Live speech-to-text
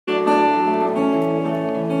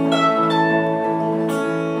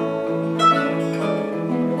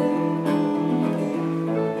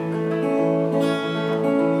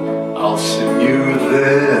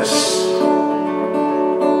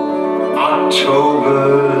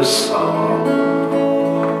October song.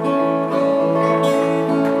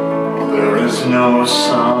 There is no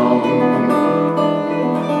song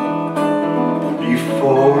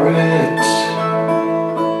before it.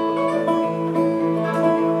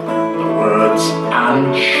 The words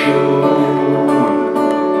and tune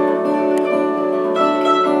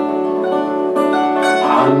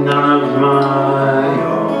are none of my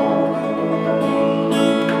own.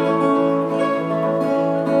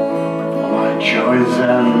 Joys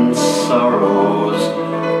and sorrows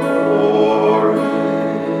o'er it.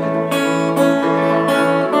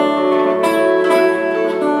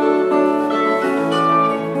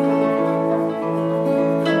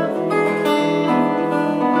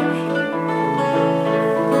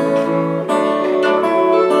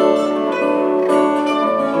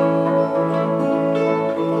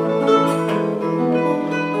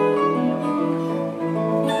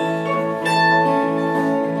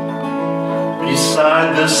 Beside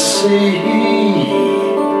the sea,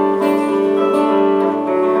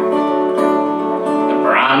 the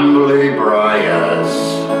brambly briars,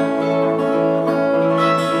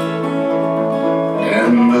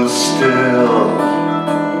 in the still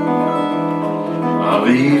of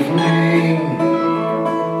evening,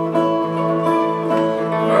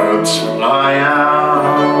 birds fly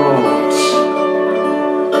out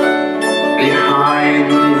behind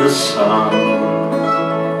the sun.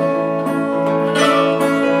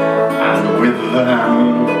 With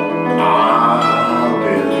them I'll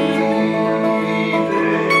be leaving.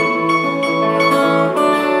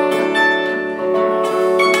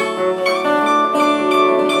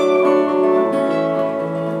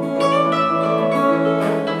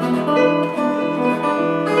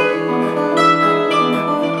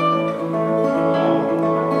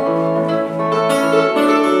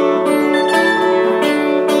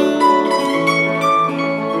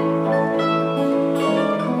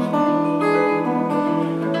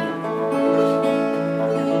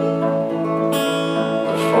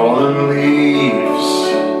 Fallen leaves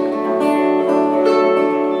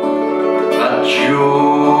that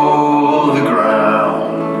jewel the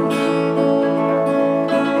ground,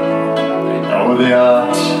 they know the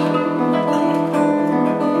art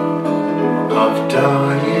of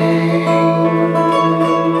dying,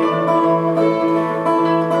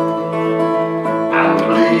 and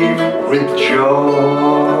leave with joy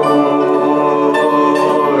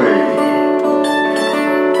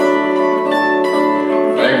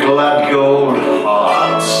glad gold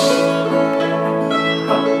hearts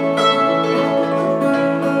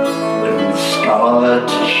in scarlet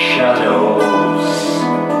shadows.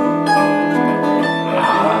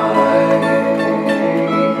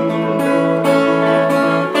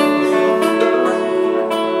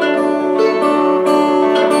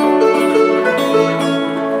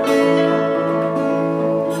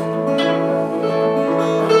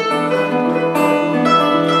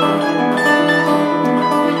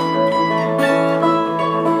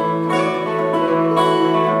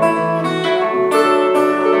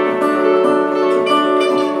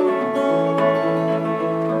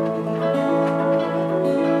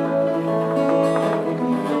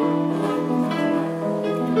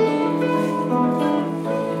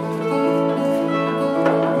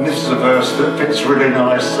 This is a verse that fits really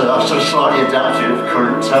nice, slightly adapted of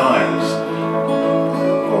current times.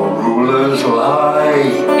 For rulers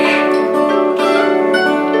like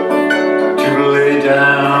to lay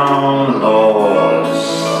down laws,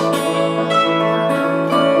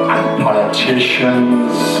 and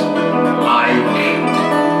politicians like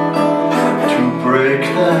to break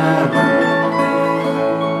them.